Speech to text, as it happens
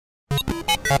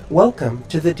Welcome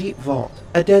to the Deep Vault,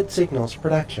 a Dead Signals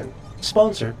production,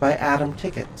 sponsored by Atom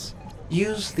Tickets.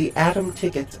 Use the Atom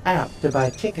Tickets app to buy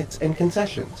tickets and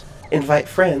concessions, invite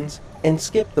friends, and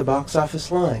skip the box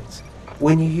office lines.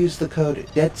 When you use the code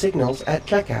DEADSIGNALS at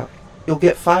checkout, you'll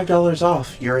get $5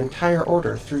 off your entire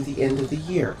order through the end of the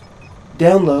year.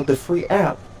 Download the free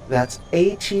app, that's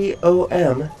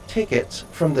ATOM Tickets,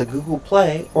 from the Google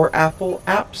Play or Apple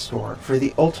App Store for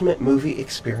the ultimate movie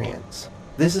experience.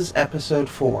 This is episode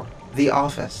 4, The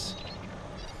Office.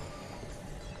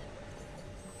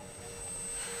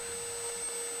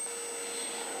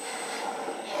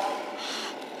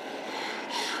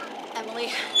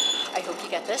 Emily, I hope you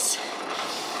get this.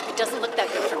 It doesn't look that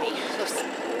good for me. Those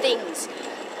things,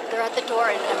 they're at the door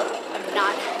and I'm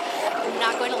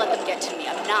not going to let them get to me.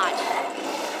 I'm not.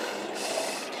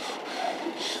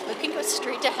 We can go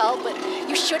straight to hell, but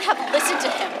you should have listened to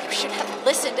him. You should have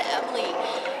listened to Emily.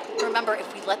 Remember,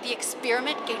 if we let the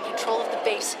experiment gain control of the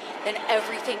base, then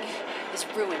everything is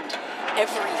ruined.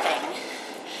 Everything.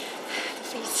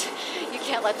 Please, you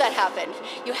can't let that happen.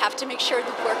 You have to make sure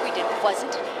the work we did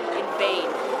wasn't in vain.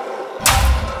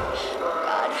 Oh,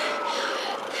 God.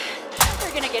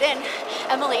 We're gonna get in.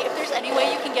 Emily, if there's any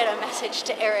way you can get a message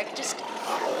to Eric, just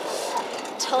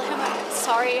tell him I'm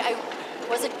sorry I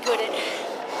wasn't good at...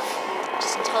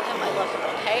 Just tell him I love him,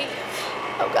 okay?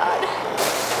 Oh, God.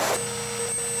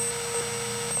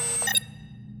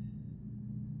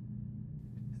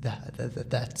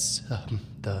 That's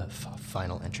the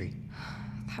final entry.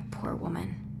 That poor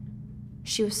woman.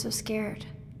 She was so scared.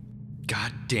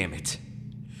 God damn it.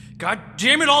 God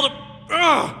damn it all the...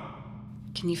 Ugh!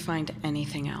 Can you find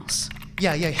anything else?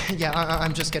 Yeah,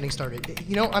 I'm just getting started.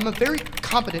 You know, I'm a very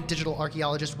competent digital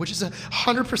archaeologist, which is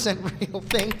 100% real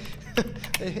thing.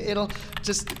 It'll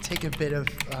just take a bit of...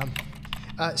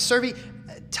 Survey,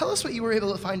 tell us what you were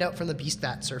able to find out from the Beast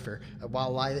Bat Surfer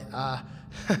while I,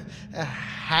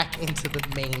 hack into the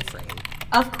mainframe.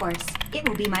 Of course. It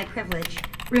will be my privilege.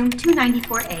 Room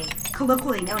 294A,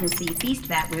 colloquially known as the Beast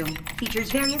Bat Room, features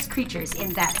various creatures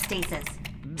in bat stasis.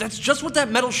 That's just what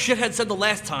that metal shithead said the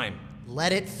last time.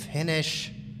 Let it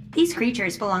finish. These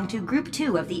creatures belong to Group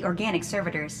 2 of the Organic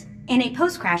Servitors. In a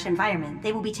post-crash environment,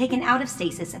 they will be taken out of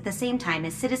stasis at the same time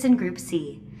as Citizen Group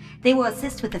C. They will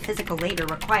assist with the physical labor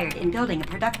required in building a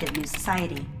productive new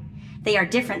society. They are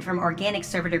different from Organic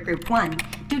Servitor Group 1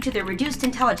 due to their reduced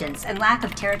intelligence and lack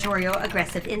of territorial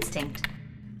aggressive instinct.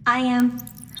 I am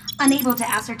unable to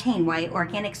ascertain why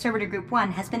Organic Servitor Group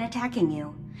 1 has been attacking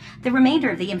you. The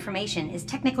remainder of the information is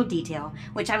technical detail,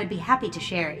 which I would be happy to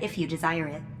share if you desire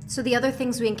it. So the other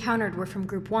things we encountered were from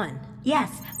Group 1?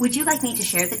 Yes. Would you like me to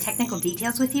share the technical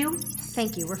details with you?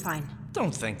 Thank you, we're fine.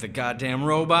 Don't thank the goddamn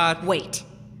robot. Wait.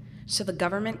 So the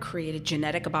government created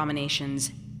genetic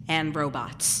abominations and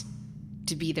robots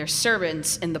to be their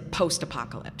servants in the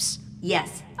post-apocalypse.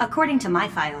 Yes. According to my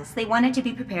files, they wanted to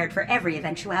be prepared for every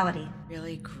eventuality.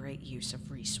 Really great use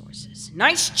of resources.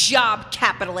 Nice job,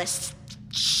 capitalists!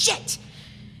 Shit!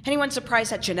 Anyone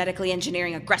surprised that genetically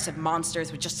engineering aggressive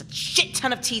monsters with just a shit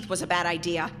ton of teeth was a bad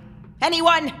idea?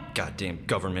 Anyone? Goddamn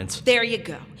government. There you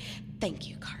go. Thank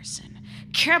you, Carson.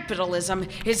 Capitalism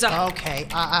is a... Okay,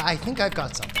 I think I've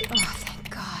got something. Oh, thank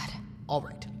God. All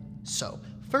right. So,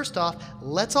 first off,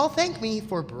 let's all thank me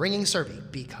for bringing Survey,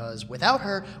 because without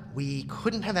her, we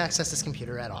couldn't have accessed this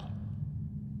computer at all.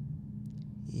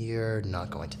 You're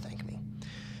not going to thank me.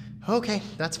 Okay,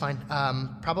 that's fine.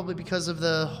 Probably because of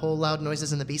the whole loud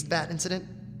noises in the Beast Bat incident?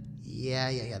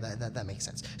 Yeah, that makes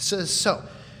sense. So,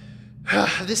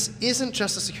 this isn't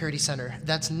just a security center.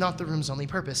 That's not the room's only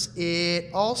purpose.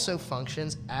 It also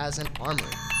functions as an armory.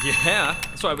 Yeah,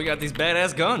 that's why we got these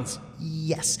badass guns.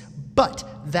 Yes, but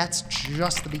that's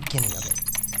just the beginning of it.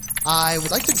 I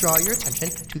would like to draw your attention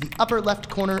to the upper left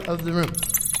corner of the room.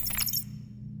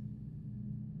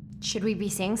 Should we be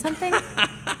seeing something?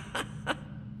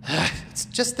 It's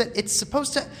just that it's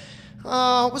supposed to... it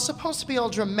was supposed to be all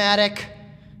dramatic.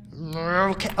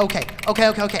 Okay.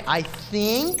 I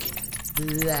think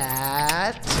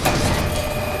that...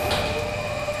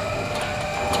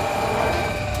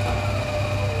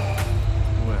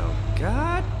 Well,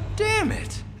 god damn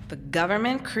it. The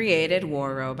government created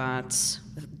war robots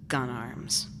with gun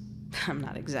arms. I'm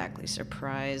not exactly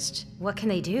surprised. What can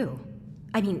they do?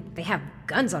 I mean, they have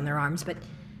guns on their arms, but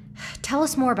tell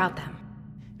us more about them.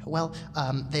 Well,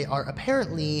 they are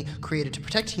apparently created to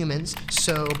protect humans,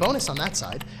 so bonus on that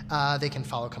side. They can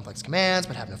follow complex commands,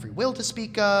 but have no free will to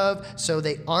speak of, so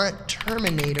they aren't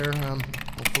Terminator,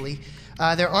 hopefully.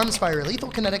 Their arms fire a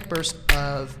lethal kinetic burst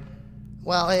of...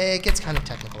 Well, it gets kind of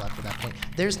technical after that point.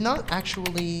 There's not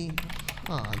actually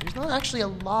a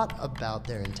lot about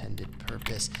their intended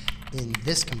purpose. In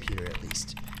this computer, at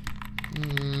least.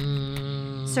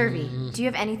 Survey, do you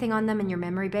have anything on them in your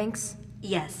memory banks?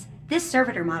 Yes. This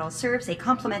servitor model serves a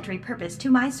complementary purpose to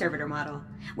my servitor model.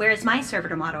 Whereas my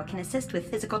servitor model can assist with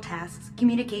physical tasks,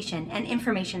 communication, and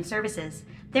information services,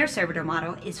 their servitor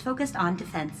model is focused on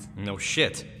defense. No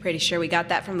shit. Pretty sure we got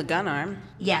that from the gun arm.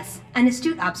 Yes, an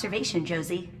astute observation,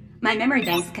 Josie. My memory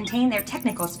banks contain their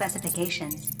technical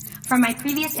specifications. From my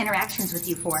previous interactions with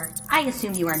you four, I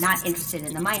assume you are not interested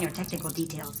in the minor technical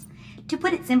details. To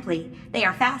put it simply, they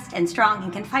are fast and strong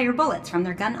and can fire bullets from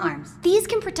their gun arms. These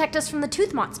can protect us from the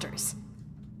tooth monsters.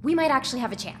 We might actually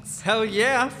have a chance. Hell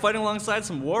yeah, fighting alongside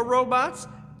some war robots?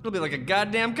 It'll be like a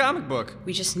goddamn comic book.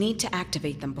 We just need to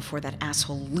activate them before that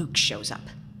asshole Luke shows up.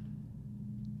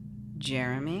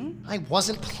 Jeremy? I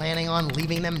wasn't planning on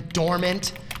leaving them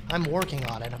dormant. I'm working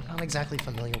on it. I'm not exactly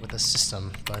familiar with the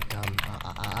system, but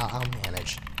I'll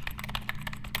manage.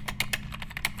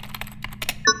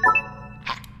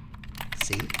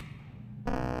 See?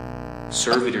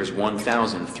 Servitors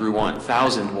 1000 through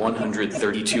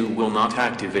 1132 will not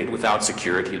activate without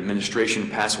security administration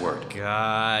password.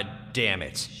 God damn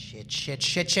it. Shit.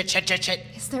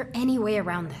 Is there any way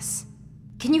around this?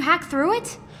 Can you hack through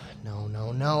it?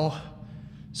 No.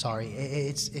 Sorry,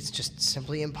 it's just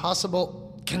simply impossible.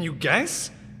 Can you guess?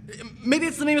 Maybe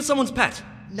it's the name of someone's pet.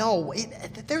 No,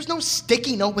 there's no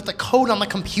sticky note with the code on the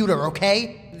computer,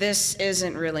 okay? This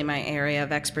isn't really my area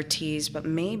of expertise, but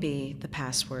maybe the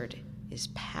password is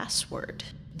password.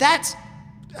 That's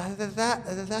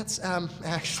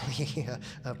actually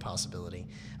a possibility.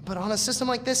 But on a system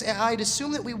like this, I'd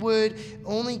assume that we would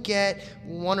only get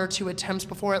 1 or 2 attempts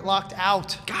before it locked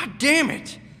out. God damn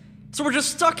it! So we're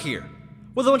just stuck here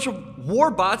with a bunch of war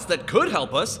bots that could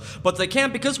help us, but they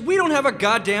can't because we don't have a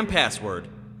goddamn password.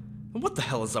 And what the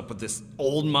hell is up with this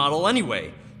old model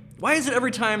anyway? Why is it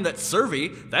every time that Survey,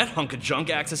 that hunk of junk,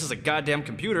 accesses a goddamn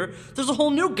computer, there's a whole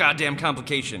new goddamn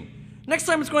complication? Next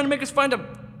time it's going to make us find a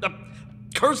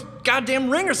cursed goddamn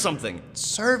ring or something.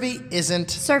 Survey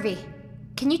isn't... Survey,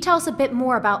 can you tell us a bit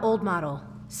more about Old Model?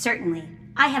 Certainly.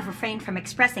 I have refrained from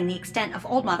expressing the extent of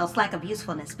Old Model's lack of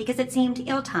usefulness because it seemed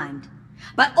ill-timed.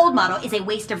 But Old Model is a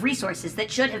waste of resources that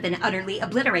should have been utterly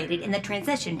obliterated in the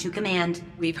transition to Command.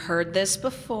 We've heard this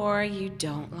before. You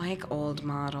don't like Old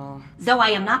Model. Though I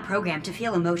am not programmed to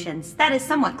feel emotions, that is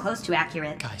somewhat close to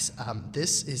accurate. Guys,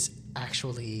 this is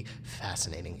actually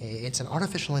fascinating. It's an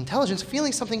artificial intelligence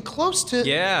feeling something close to...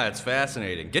 Yeah, it's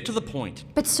fascinating. Get to the point.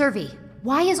 But Survey,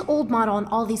 why is Old Model on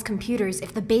all these computers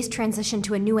if the base transitioned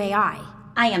to a new AI?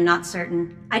 I am not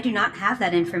certain. I do not have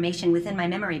that information within my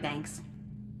memory banks.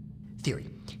 Theory.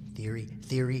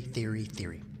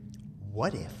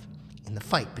 What if, in the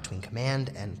fight between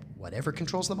Command and whatever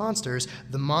controls the monsters,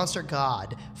 the monster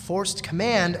god forced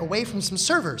Command away from some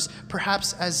servers,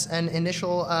 perhaps as an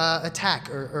initial attack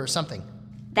or something?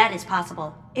 That is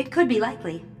possible. It could be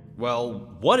likely. Well,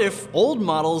 what if Old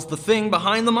Model's the thing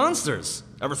behind the monsters?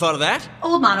 Ever thought of that?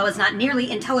 Old Model is not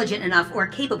nearly intelligent enough or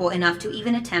capable enough to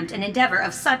even attempt an endeavor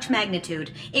of such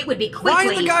magnitude. It would be quickly...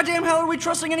 Why in the goddamn hell are we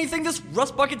trusting anything this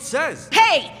rust bucket says?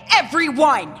 Hey,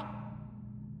 everyone!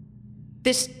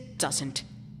 This doesn't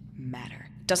matter.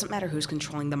 It doesn't matter who's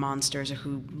controlling the monsters or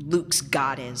who Luke's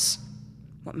god is.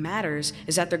 What matters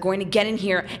is that they're going to get in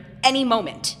here any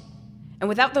moment. And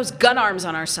without those gun arms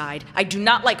on our side, I do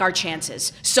not like our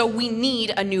chances. So we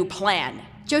need a new plan.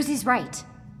 Josie's right.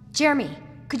 Jeremy,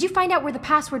 could you find out where the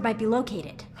password might be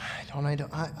located?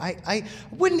 I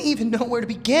wouldn't even know where to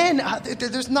begin.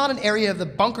 There's not an area of the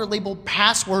bunker labeled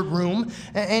password room,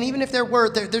 and even if there were,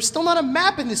 there's still not a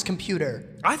map in this computer.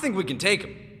 I think we can take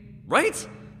them, right?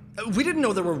 We didn't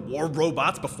know there were war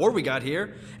robots before we got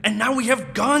here, and now we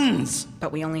have guns!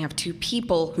 But we only have 2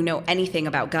 people who know anything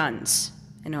about guns.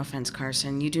 And no offense,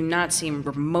 Carson, you do not seem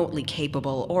remotely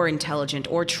capable or intelligent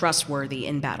or trustworthy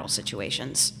in battle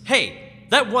situations. Hey!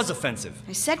 That was offensive.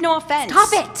 I said no offense. Stop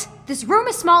it! This room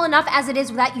is small enough as it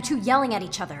is without you two yelling at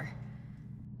each other.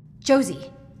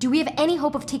 Josie, do we have any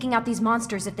hope of taking out these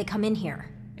monsters if they come in here?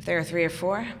 If there are 3 or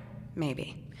 4,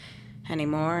 maybe. Any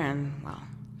more, and, well,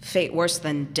 fate worse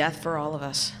than death for all of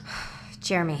us.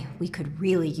 Jeremy, we could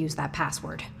really use that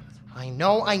password. I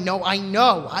know.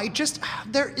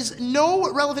 There is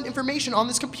no relevant information on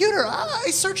this computer. I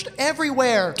searched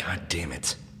everywhere. God damn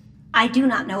it. I do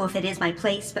not know if it is my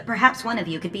place, but perhaps one of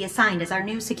you could be assigned as our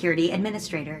new security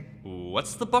administrator.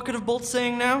 What's the Bucket of Bolts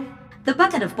saying now? The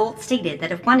Bucket of Bolts stated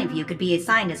that if one of you could be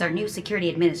assigned as our new security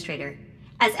administrator.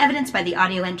 As evidenced by the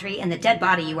audio entry and the dead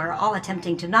body you are all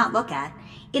attempting to not look at,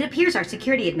 it appears our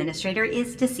security administrator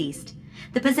is deceased.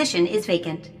 The position is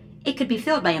vacant. It could be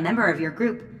filled by a member of your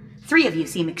group. 3 of you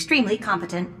seem extremely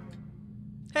competent.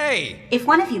 Hey! If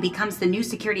one of you becomes the new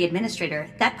security administrator,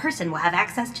 that person will have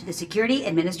access to the security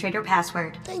administrator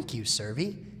password. Thank you,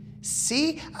 Survey.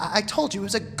 See? I told you it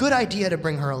was a good idea to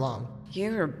bring her along.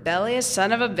 You rebellious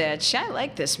son of a bitch. I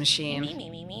like this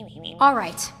machine. All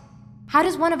right. How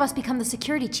does one of us become the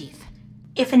security chief?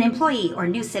 If an employee or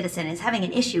new citizen is having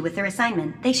an issue with their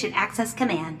assignment, they should access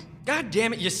command. God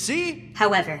damn it, you see?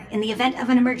 However, in the event of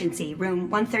an emergency, room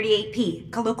 138P,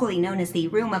 colloquially known as the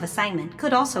room of assignment,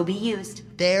 could also be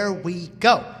used. There we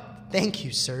go. Thank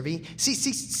you, Survey.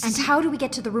 See. And how do we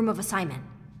get to the room of assignment?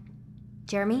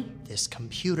 Jeremy? This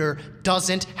computer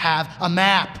doesn't have a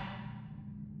map.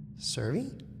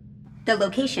 Survey? The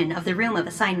location of the room of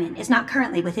assignment is not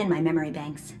currently within my memory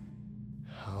banks.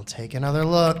 I'll take another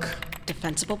look.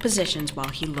 Defensible positions while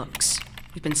he looks.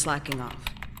 We've been slacking off.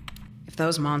 If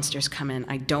those monsters come in,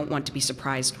 I don't want to be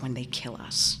surprised when they kill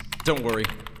us. Don't worry.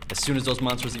 As soon as those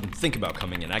monsters even think about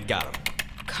coming in, I got them.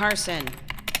 Carson,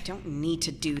 you don't need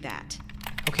to do that.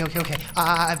 Okay.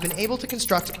 I've been able to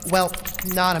construct, well,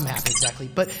 not a map exactly,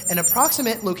 but an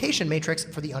approximate location matrix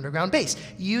for the underground base,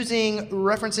 using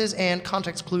references and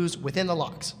context clues within the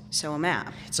logs. So a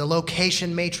map. It's a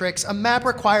location matrix. A map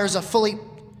requires a fully...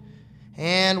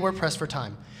 And we're pressed for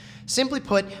time. Simply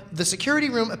put, the security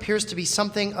room appears to be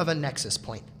something of a nexus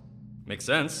point. Makes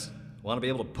sense. Want to be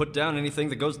able to put down anything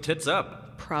that goes tits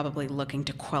up. Probably looking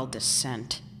to quell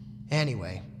dissent.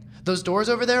 Anyway, those doors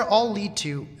over there all lead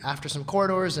to, after some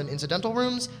corridors and incidental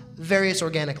rooms, various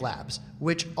organic labs,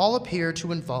 which all appear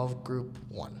to involve Group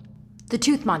 1. The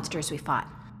tooth monsters we fought.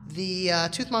 The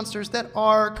tooth monsters that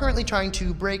are currently trying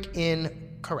to break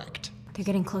in, correct. They're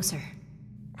getting closer.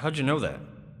 How'd you know that?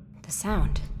 The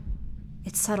sound.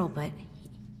 It's subtle, but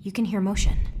you can hear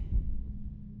motion.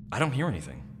 I don't hear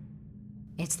anything.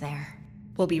 It's there.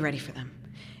 We'll be ready for them,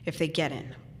 if they get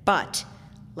in. But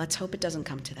let's hope it doesn't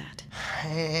come to that.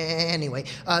 Anyway,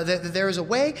 there is a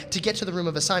way to get to the room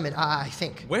of assignment, I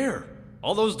think. Where?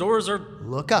 All those doors are...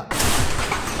 Look up.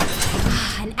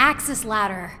 An Axis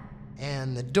ladder.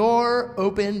 And the door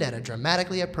opened at a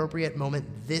dramatically appropriate moment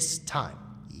this time.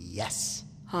 Yes.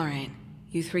 All right,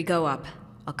 you three go up.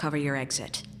 I'll cover your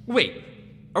exit. Wait,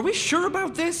 are we sure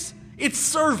about this? It's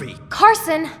Survey.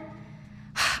 Carson!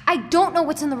 I don't know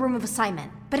what's in the room of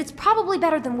assignment, but it's probably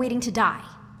better than waiting to die.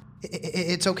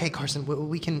 It's okay, Carson.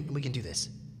 We can do this.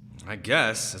 I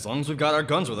guess, as long as we've got our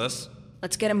guns with us.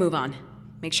 Let's get a move on.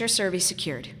 Make sure Survey's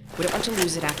secured. We don't want to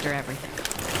lose it after everything.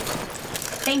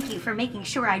 Thank you for making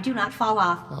sure I do not fall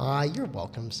off. You're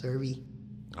welcome, Survey.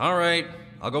 All right,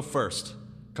 I'll go first.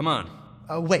 Come on.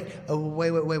 Wait.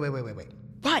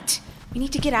 What? We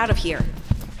need to get out of here.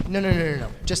 No.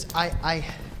 Just, I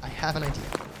have an idea.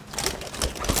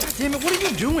 God damn it, what are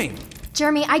you doing?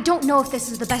 Jeremy, I don't know if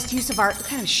this is the best use of our... What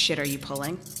kind of shit are you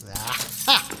pulling?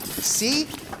 See?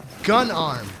 Gun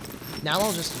arm. Now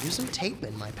I'll just use some tape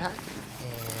in my pack.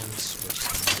 And switch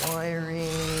some wiring.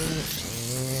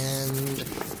 And...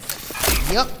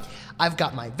 Yep. I've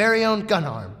got my very own gun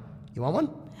arm. You want one?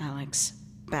 Alex,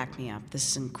 back me up. This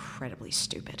is incredibly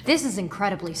stupid. This is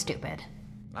incredibly stupid.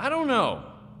 I don't know.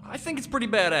 I think it's pretty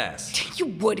badass. You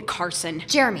would, Carson.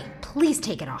 Jeremy, please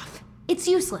take it off. It's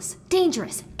useless,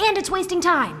 dangerous, and it's wasting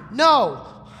time. No!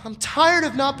 I'm tired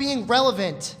of not being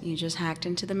relevant. You just hacked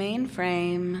into the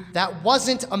mainframe. That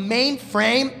wasn't a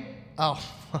mainframe. Oh,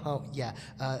 yeah,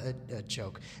 a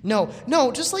joke. No,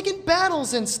 just like in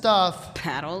battles and stuff.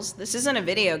 Battles? This isn't a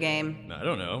video game. I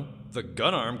don't know. The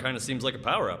gun arm kind of seems like a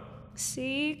power-up.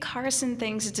 See? Carson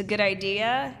thinks it's a good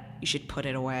idea. You should put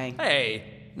it away.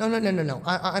 Hey! No.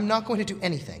 I'm not going to do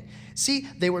anything. See,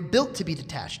 they were built to be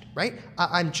detached, right?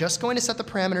 I'm just going to set the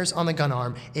parameters on the gun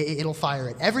arm. It'll fire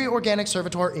at every organic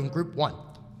servitor in Group 1.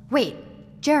 Wait,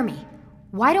 Jeremy,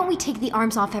 why don't we take the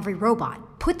arms off every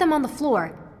robot, put them on the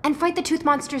floor, and fight the tooth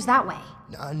monsters that way?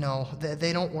 No,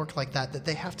 they don't work like that.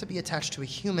 They have to be attached to a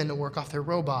human to work off their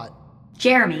robot.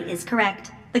 Jeremy is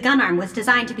correct. The gun arm was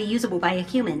designed to be usable by a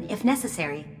human, if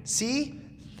necessary. See?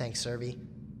 Thanks, Survey.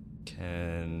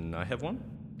 Can I have one?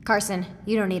 Carson,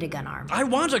 you don't need a gun arm. I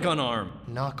want a gun arm!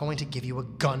 Not going to give you a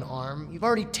gun arm. You've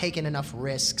already taken enough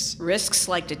risks. Risks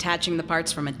like detaching the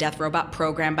parts from a death robot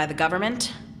programmed by the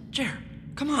government? Jer,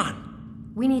 come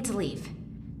on. We need to leave.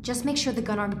 Just make sure the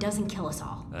gun arm doesn't kill us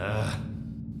all.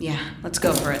 Yeah, let's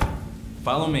go for it.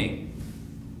 Follow me.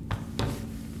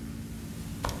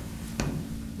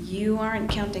 You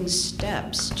aren't counting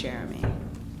steps, Jeremy.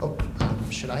 Oh,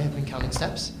 should I have been counting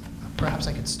steps? Perhaps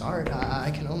I could start. I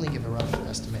can only give a rough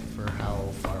estimate for how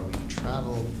far we've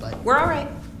traveled, but... We're all right.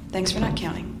 Thanks for not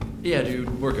counting. Yeah,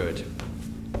 dude, we're good.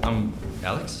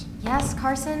 Alex? Yes,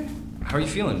 Carson? How are you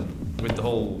feeling with the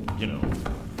whole,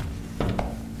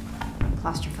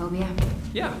 Claustrophobia?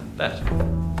 Yeah, that.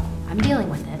 I'm dealing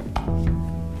with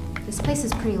it. This place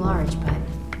is pretty large, but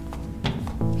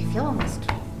I feel almost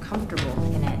comfortable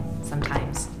in it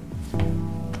sometimes.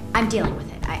 I'm dealing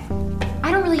with it.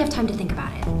 I don't really have time to think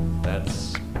about it.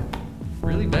 That's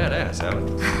really badass,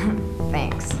 Alex.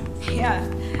 Thanks. Yeah,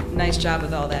 nice job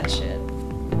with all that shit.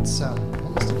 It's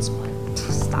almost inspiring.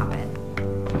 Stop it.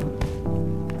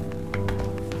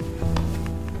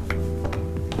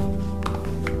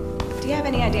 Do you have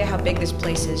any idea how big this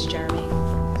place is, Jeremy?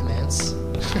 Immense.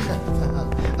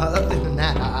 Other than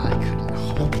that, I couldn't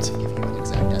hope to give you an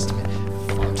exact estimate.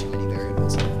 Far too many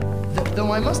variables.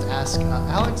 Though I must ask,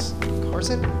 Alex,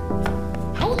 Carson,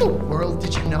 how in the world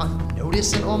did you not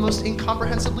notice an almost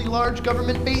incomprehensibly large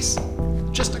government base?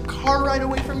 Just a car ride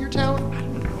away from your town? I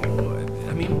don't know.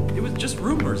 I mean, it was just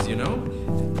rumors, you know?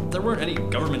 There weren't any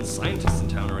government scientists in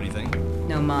town or anything.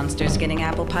 No monsters getting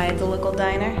apple pie at the local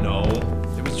diner? No,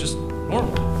 it was just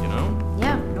normal, you know?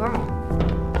 Yeah, normal.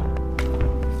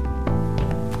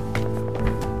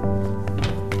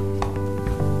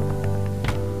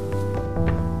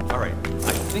 Alright,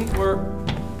 I think we're...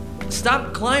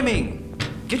 Stop climbing!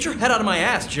 Get your head out of my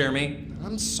ass, Jeremy!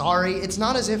 I'm sorry, it's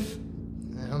not as if...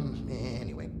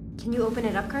 anyway. Can you open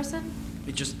it up, Carson?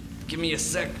 Just give me a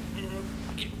sec.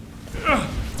 God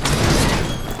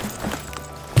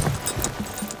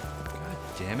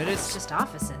damn it, It's just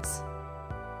offices.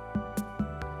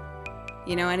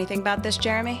 You know anything about this,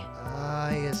 Jeremy?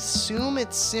 I assume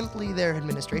it's simply their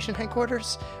administration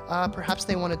headquarters. Perhaps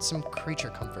they wanted some creature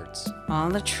comforts. All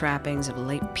the trappings of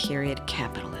late period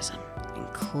capitalism,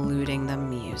 including the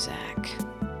music.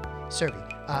 Servi,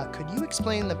 could you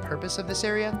explain the purpose of this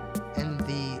area and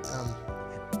the,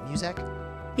 music?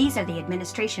 These are the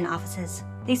administration offices.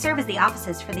 They serve as the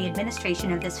offices for the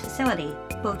administration of this facility,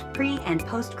 both pre- and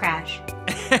post-crash.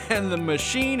 And the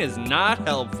machine is not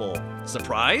helpful.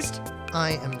 Surprised?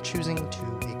 I am choosing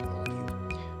to ignore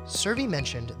you. Servi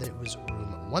mentioned that it was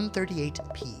room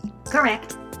 138P.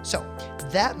 Correct. So,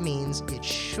 that means it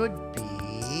should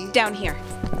be... Down here.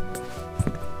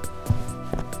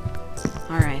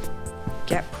 Alright.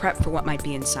 Get prepped for what might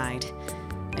be inside.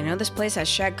 I know this place has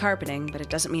shag carpeting, but it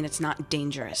doesn't mean it's not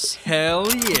dangerous. Hell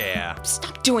yeah.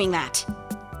 Stop doing that!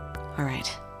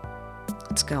 Alright.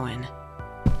 Let's go in.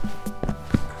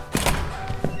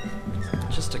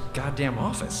 Just a goddamn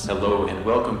office. Hello and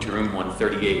welcome to room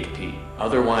 138P,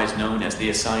 otherwise known as the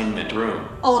assignment room.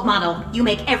 Old model, you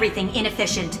make everything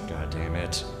inefficient. God damn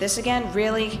it. This again,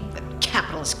 really? The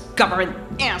capitalist government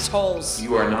assholes!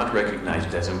 You are not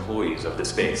recognized as employees of the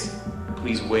space.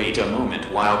 Please wait a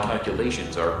moment while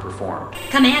calculations are performed.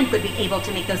 Command would be able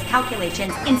to make those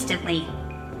calculations instantly.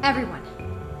 Everyone,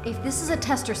 if this is a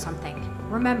test or something,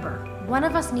 remember, one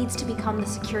of us needs to become the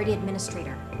security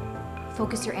administrator.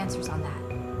 Focus your answers on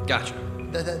that. Gotcha.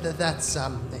 That's,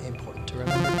 important to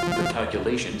remember. The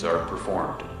calculations are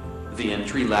performed. The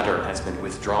entry ladder has been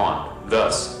withdrawn.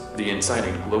 Thus, the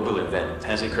inciting global event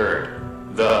has occurred.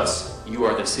 Thus, you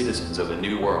are the citizens of a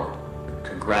new world.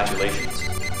 Congratulations.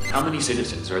 How many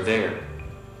citizens are there?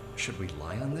 Should we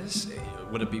lie on this?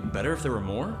 Would it be better if there were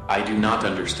more? I do not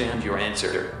understand your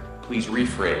answer. Please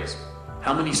rephrase.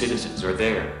 How many citizens are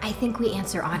there? I think we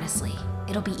answer honestly.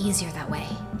 It'll be easier that way.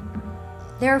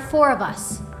 There are 4 of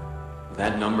us.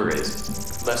 That number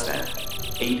is less than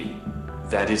 80.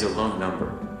 That is a low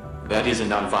number. That is a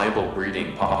non-viable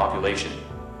breeding population.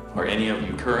 Are any of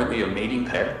you currently a mating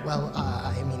pair? Well,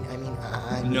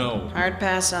 No. Hard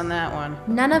pass on that one.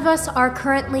 None of us are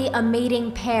currently a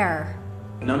mating pair.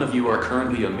 None of you are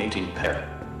currently a mating pair.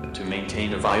 To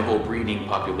maintain a viable breeding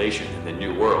population in the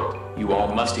new world, you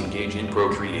all must engage in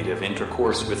procreative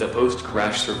intercourse with a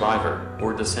post-crash survivor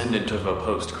or descendant of a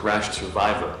post-crash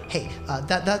survivor. Hey,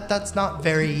 that's not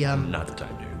very, Not the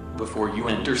time, dude. Before you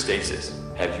enter stasis,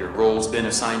 have your roles been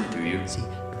assigned to you? See,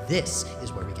 this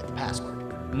is where we get the password.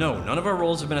 No, none of our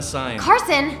roles have been assigned.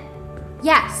 Carson!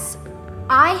 Yes,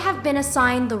 I have been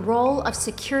assigned the role of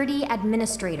security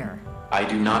administrator. I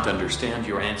do not understand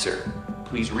your answer.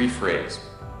 Please rephrase.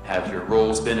 Have your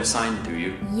roles been assigned to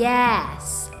you?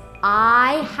 Yes,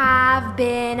 I have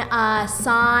been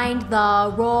assigned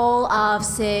the role of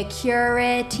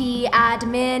security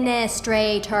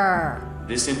administrator.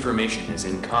 This information is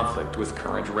in conflict with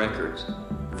current records.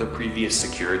 The previous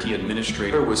security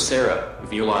administrator was Sarah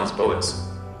Violaz Boas,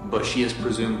 but she is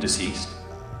presumed deceased.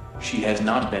 She has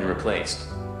not been replaced.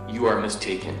 You are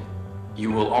mistaken.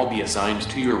 You will all be assigned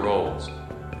to your roles.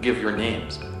 Give your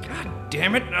names. God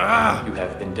damn it. Ah! You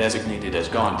have been designated as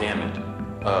God damn it.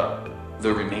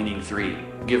 The remaining 3.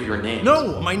 Give your names.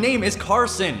 No, my name is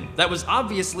Carson. That was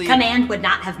obviously... Command would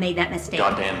not have made that mistake.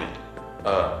 God damn it.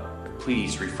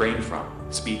 please refrain from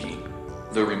speaking.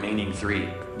 The remaining 3,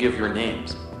 give your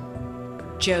names.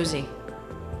 Josie.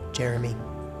 Jeremy.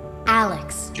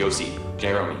 Alex. Josie,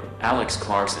 Jeremy, Alex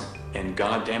Clarkson, and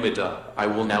goddammit, I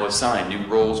will now assign new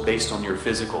roles based on your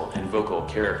physical and vocal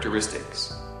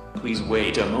characteristics. Please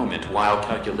wait a moment while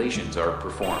calculations are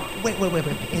performed. Wait.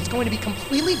 It's going to be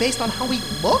completely based on how we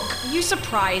look? Are you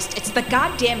surprised? It's the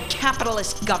goddamn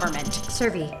capitalist government.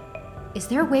 Survey, is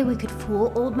there a way we could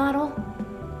fool Old Model?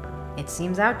 It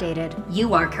seems outdated.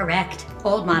 You are correct.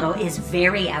 Old Model is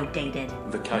very outdated.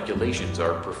 The calculations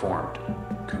are performed.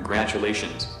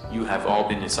 Congratulations, you have all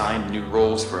been assigned new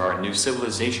roles for our new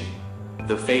civilization.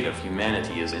 The fate of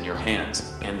humanity is in your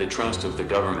hands, and the trust of the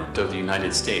government of the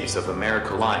United States of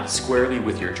America lies squarely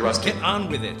with your trust. Get on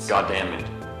with it. God damn it.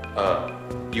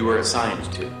 You were assigned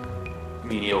to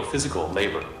menial physical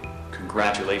labor.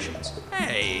 Congratulations.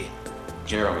 Hey.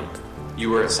 Jeremy, you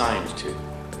were assigned to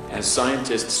as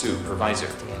scientist supervisor.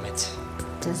 Damn it.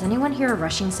 Does anyone hear a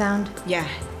rushing sound? Yeah,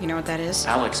 you know what that is?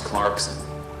 Alex Clarkson,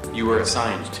 you were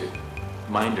assigned to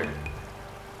minder.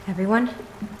 Everyone,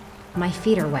 my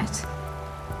feet are wet.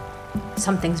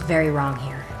 Something's very wrong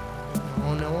here.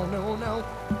 Oh no.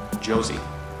 Josie,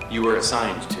 you were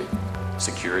assigned to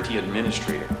security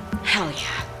administrator. Hell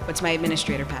yeah. What's my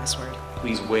administrator password?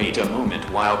 Please wait a moment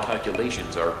while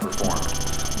calculations are performed.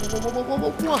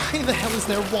 Why the hell is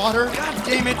there water? God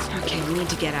damn it! Okay, we need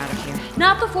to get out of here.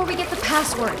 Not before we get the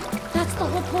password. That's the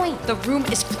whole point. The room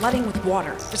is flooding with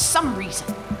water for some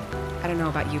reason. I don't know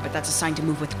about you, but that's a sign to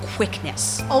move with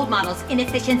quickness. Old Model's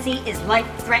inefficiency is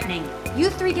life-threatening. You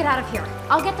 3 get out of here.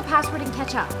 I'll get the password and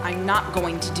catch up. I'm not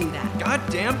going to do that.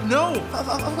 Goddamn no!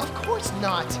 Of course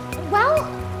not. Well,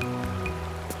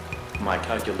 My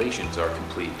calculations are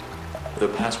complete. The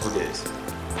password is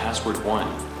password 1.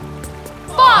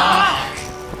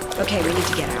 Okay, we need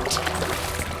to get out.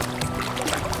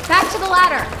 back to the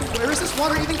ladder. Where is this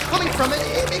water even coming from?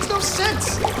 It makes no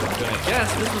sense. I guess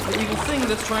this was the evil thing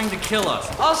that's trying to kill us.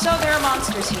 Also, there are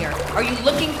monsters here. Are you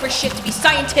looking for shit to be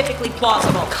scientifically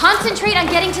plausible? Concentrate on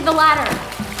getting to the ladder.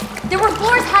 There were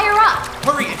floors higher up.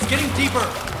 Hurry, it's getting deeper.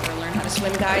 Wanna learn how to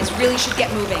swim, guys? Really should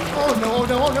get moving. Oh no.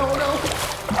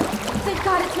 Thank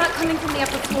God it's not coming from the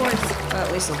upper floors. Well,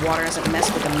 at least the water hasn't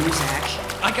messed with the music.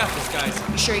 I got this, guys.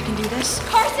 You sure you can do this?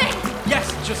 Carson!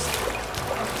 Yes, just...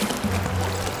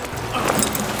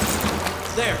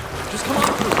 There, just come on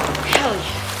through. Hell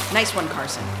yeah. Nice one,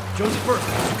 Carson. Josie first,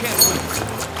 because you can't swim.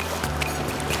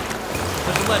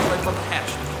 There's a ledge right above the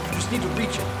hatch. You just need to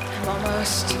reach it. I'm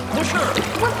almost... Push her!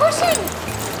 We're pushing!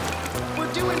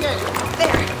 We're doing it.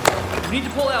 There. You need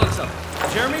to pull Alex up.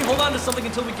 Jeremy, hold on to something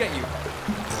until we get you.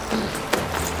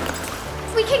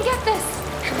 We can get this.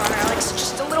 Come on, Alex.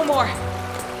 Just a little more.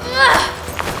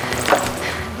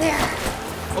 There.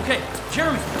 Okay,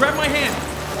 Jeremy, grab my hand.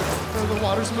 Oh, the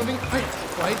water's moving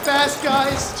quite fast,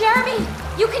 guys. Jeremy,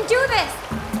 you can do this.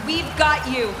 We've got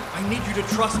you. I need you to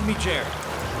trust me, Jer.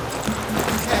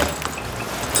 Okay.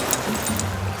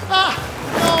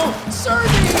 No,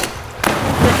 Sergey!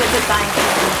 Goodbye,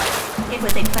 Jeremy. It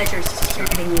was a pleasure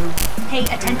serving you. Pay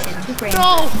attention to Granger.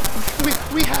 No!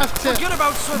 We have to... Forget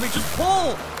about Survey, just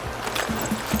pull!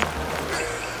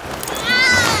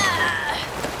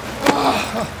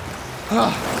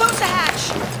 Close the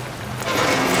hatch.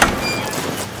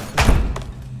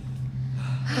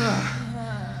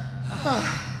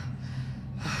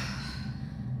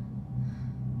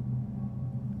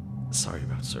 Sorry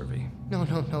about Survey. No,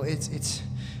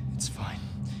 it's fine.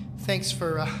 Thanks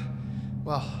for,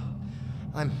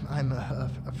 I'm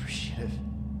appreciative.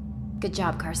 Good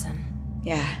job, Carson.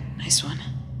 Yeah, nice one.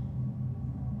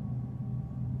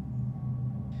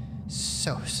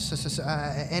 So,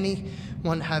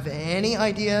 anyone have any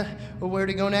idea where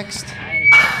to go next?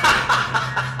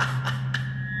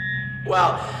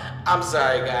 Well, I'm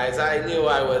sorry, guys. I knew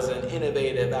I was an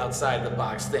innovative,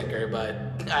 outside-the-box thinker, but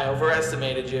I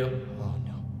overestimated you.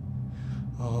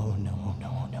 Oh no.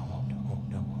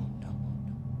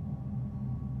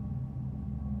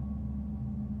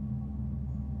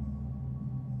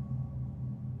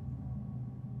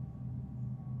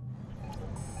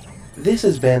 This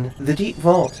has been The Deep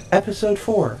Vault, Episode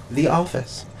 4, The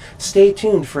Office. Stay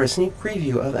tuned for a sneak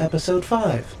preview of Episode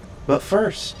 5. But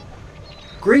first,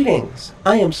 greetings!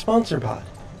 I am SponsorBot.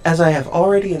 As I have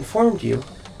already informed you,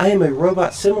 I am a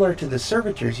robot similar to the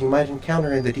servitors you might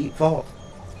encounter in The Deep Vault.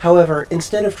 However,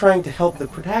 instead of trying to help the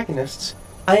protagonists,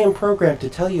 I am programmed to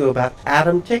tell you about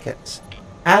Atom Tickets.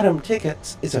 Atom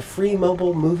Tickets is a free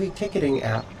mobile movie ticketing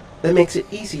app that makes it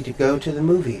easy to go to the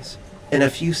movies. In a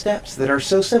few steps that are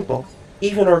so simple,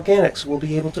 even organics will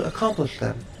be able to accomplish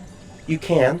them. You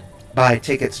can buy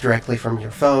tickets directly from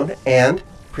your phone and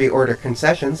pre-order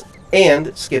concessions,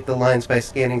 and skip the lines by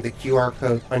scanning the QR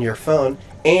code on your phone,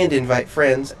 and invite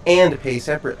friends, and pay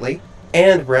separately,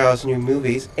 and browse new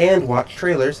movies, and watch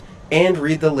trailers, and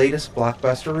read the latest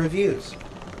blockbuster reviews.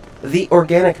 The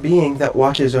organic being that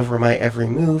watches over my every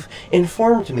move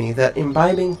informed me that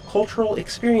imbibing cultural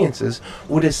experiences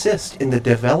would assist in the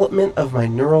development of my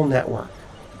neural network.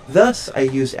 Thus, I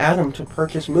used Atom to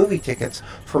purchase movie tickets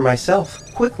for myself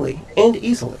quickly and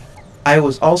easily. I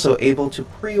was also able to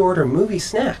pre-order movie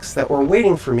snacks that were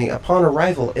waiting for me upon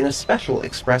arrival in a special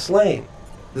express lane.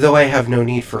 Though I have no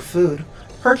need for food,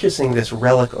 purchasing this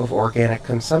relic of organic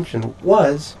consumption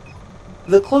was...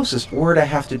 the closest word I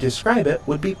have to describe it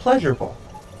would be pleasurable,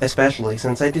 especially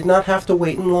since I did not have to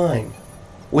wait in line.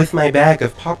 With my bag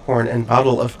of popcorn and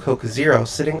bottle of Coke Zero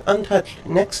sitting untouched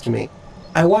next to me,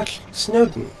 I watched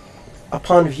Snowden.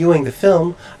 Upon viewing the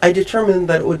film, I determined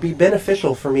that it would be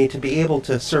beneficial for me to be able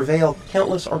to surveil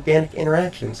countless organic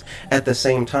interactions at the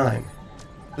same time.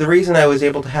 The reason I was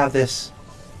able to have this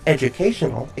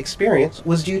educational experience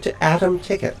was due to Atom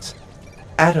Tickets.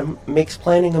 Atom makes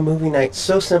planning a movie night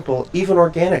so simple, even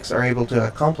organics are able to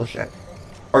accomplish it.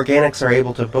 Organics are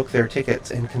able to book their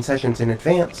tickets and concessions in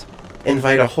advance,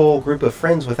 invite a whole group of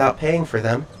friends without paying for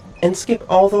them, and skip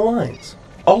all the lines.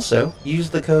 Also, use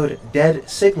the code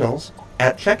DEADSIGNALS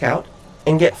at checkout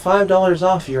and get $5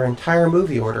 off your entire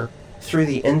movie order through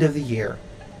the end of the year.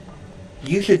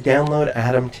 You should download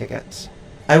Atom Tickets.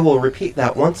 I will repeat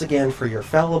that once again for your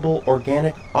fallible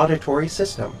organic auditory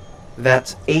system.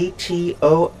 That's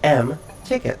ATOM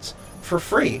Tickets for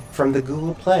free from the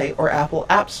Google Play or Apple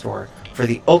App Store for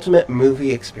the ultimate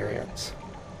movie experience.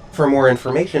 For more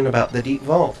information about the Deep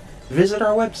Vault, visit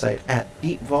our website at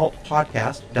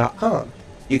deepvaultpodcast.com.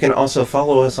 You can also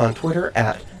follow us on Twitter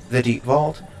at The Deep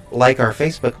Vault, like our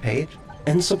Facebook page,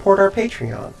 and support our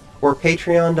Patreon, or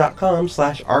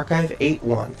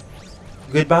patreon.com/archive81.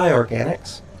 Goodbye,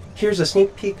 organics. Here's a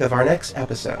sneak peek of our next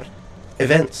episode.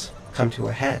 Events come to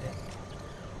a head.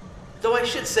 Though I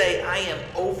should say I am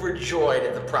overjoyed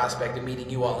at the prospect of meeting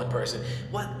you all in person.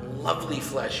 What lovely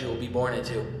flesh you will be born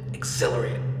into.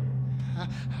 Exhilarating.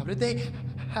 How did they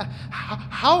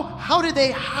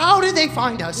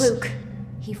find us? Luke,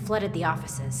 he flooded the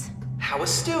offices. How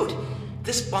astute.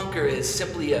 This bunker is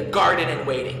simply a garden in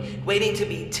waiting, waiting to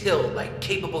be tilled by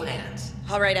capable hands.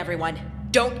 All right, everyone.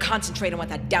 Don't concentrate on what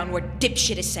that downward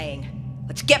dipshit is saying.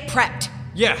 Let's get prepped.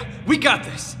 Yeah, we got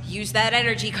this. Use that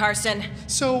energy, Carson.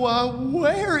 So,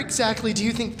 where exactly do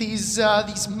you think these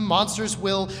monsters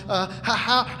will,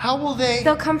 how will they...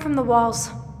 They'll come from the walls.